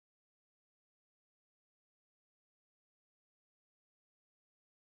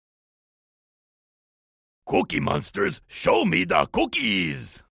Cookie Monsters, show me the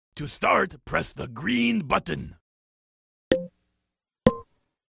cookies! To start, press the green button.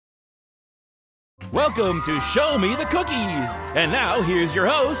 Welcome to Show Me the Cookies! And now here's your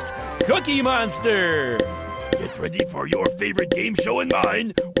host, Cookie Monster! Get ready for your favorite game show and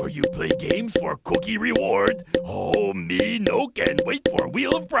mine, where you play games for cookie reward. Oh, me no can wait for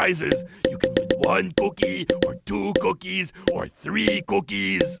Wheel of Prizes. You can win 1 cookie, or 2 cookies, or 3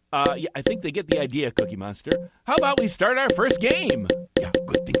 cookies. Yeah, I think they get the idea, Cookie Monster. How about we start our first game? Yeah,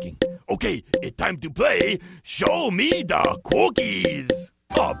 good thinking. Okay, it's time to play Show Me the Cookies.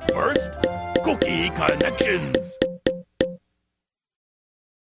 Up first, Cookie Connections.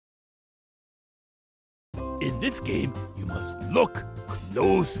 In this game, you must look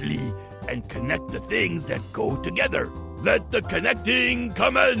closely and connect the things that go together. Let the connecting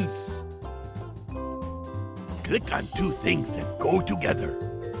commence. Click on 2 things that go together.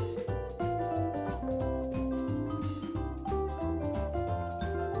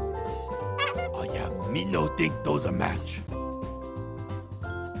 Oh yeah, me no think those a match.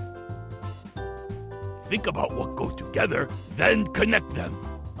 Think about what go together, then connect them.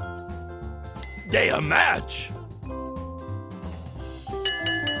 They a match.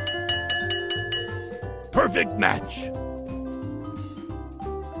 Perfect match.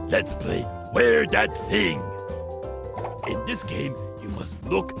 Let's play Where That Thing. In this game, you must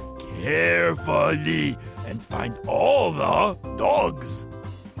look carefully and find all the dogs.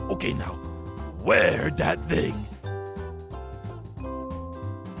 Okay, now, where that thing?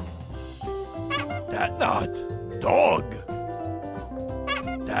 That not dog.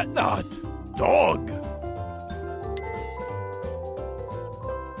 That not dog.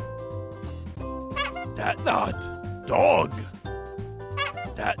 That not dog.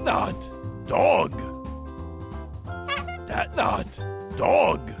 That not dog. That not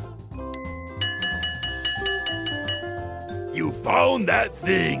dog. You found that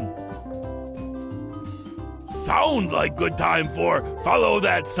thing. Sound like good time for follow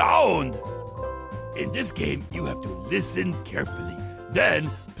that sound. In this game, you have to listen carefully.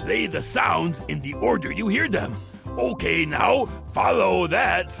 Then play the sounds in the order you hear them. Okay, now follow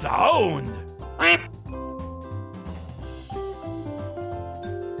that sound.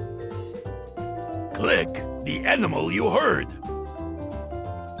 Click the animal you heard.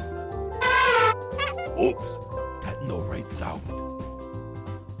 Oops, that no right sound.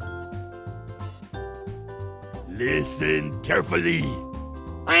 Listen carefully.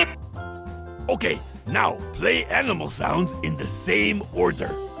 Okay, now play animal sounds in the same order.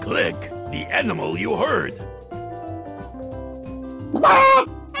 Click the animal you heard.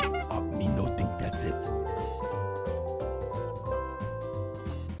 Me no think that's it.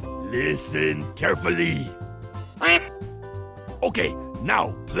 Listen carefully. Okay,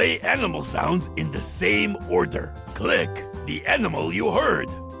 now play animal sounds in the same order. Click the animal you heard.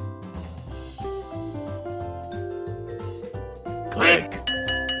 Click.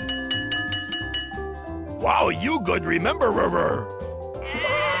 Wow, you good rememberer.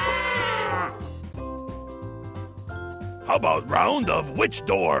 How about round of which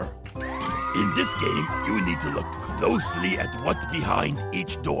door? In this game, you need to look closely at what's behind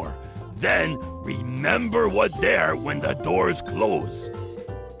each door. Then remember what's there when the doors close.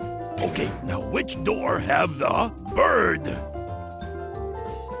 Okay, now which door have the bird?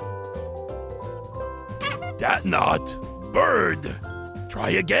 That not bird. Try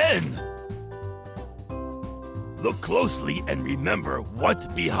again. Look closely and remember what's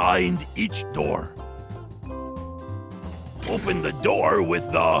behind each door. Open the door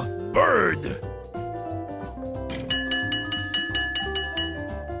with the bird.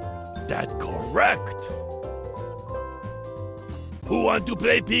 That's correct. Who want to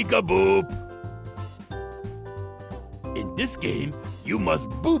play peek-a-boop? In this game, you must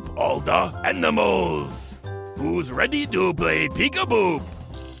boop all the animals. Who's ready to play peek-a-boop?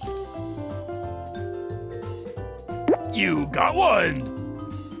 You got one.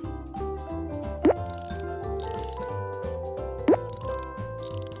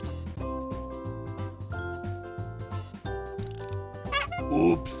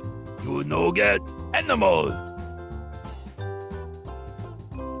 Oops, you no get animal.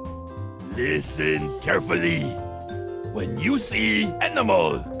 Listen carefully. When you see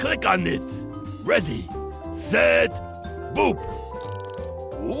animal, click on it. Ready, set, boop.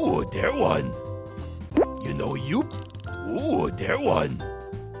 Ooh, there one. You know you. Ooh, there one.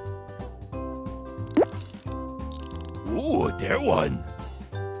 Ooh, there one.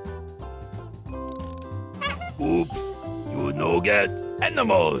 Oops, you no get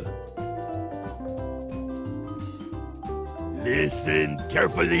animal. Listen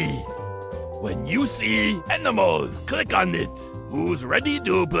carefully. When you see animal, click on it. Who's ready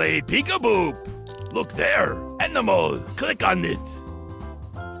to play peekaboo? Look there, animal, click on it.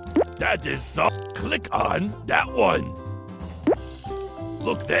 That is so. Click on that one.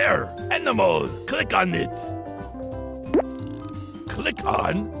 Look there, animal, click on it. Click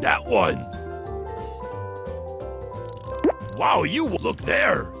on that one. Wow, you look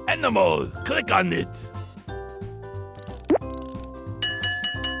there, animal, click on it.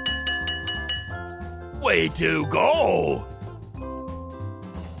 Way to go!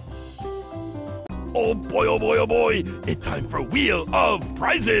 Oh boy, oh boy, oh boy, it's time for Wheel of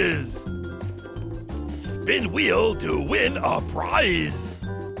Prizes! Spin wheel to win a prize!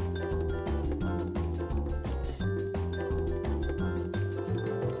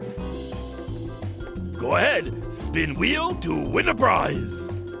 Go ahead, spin wheel to win a prize!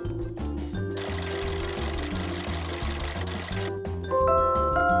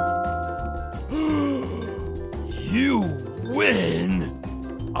 You win!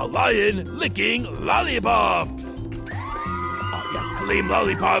 A lion licking lollipops! Oh yeah, claim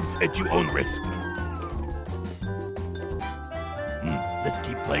lollipops at your own risk. Let's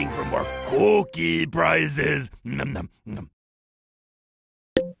keep playing for more cookie prizes. Nom, nom, nom.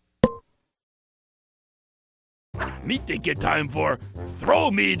 Me think it time for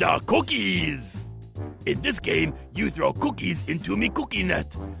Throw Me the Cookies! In this game, you throw cookies into me cookie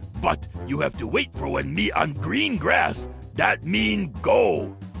net. But you have to wait for when me on green grass. That mean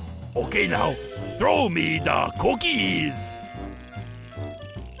go. Okay now, throw me the cookies.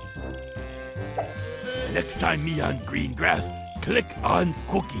 Next time me on green grass, click on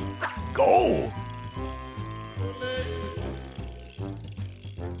cookie. Go.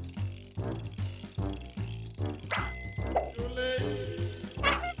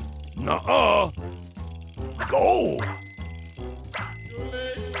 Nuh-uh. Go.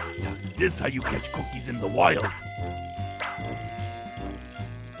 Yeah, this is how you catch cookies in the wild.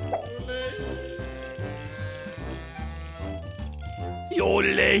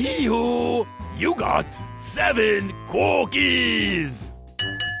 Yodel-hee-hoo! You got 7 cookies!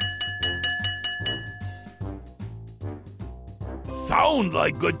 Sound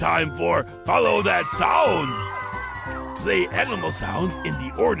like good time for Follow That Sound! Play animal sounds in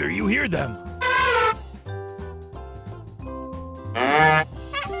the order you hear them.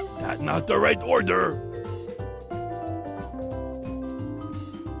 That's not the right order.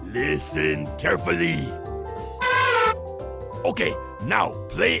 Listen carefully. Okay, now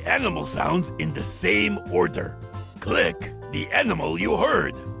play animal sounds in the same order. Click the animal you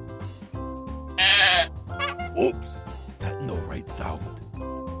heard. Oops, that's no right sound.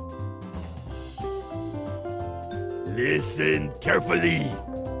 Listen carefully.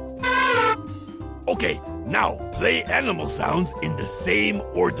 Okay, now play animal sounds in the same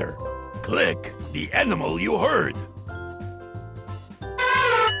order. Click the animal you heard.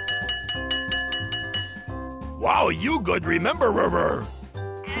 Wow, you good rememberer.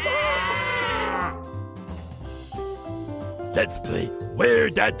 Let's play Where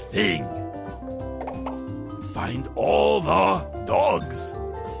That Thing. Find all the dogs.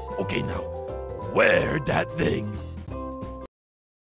 Okay, now, where that thing?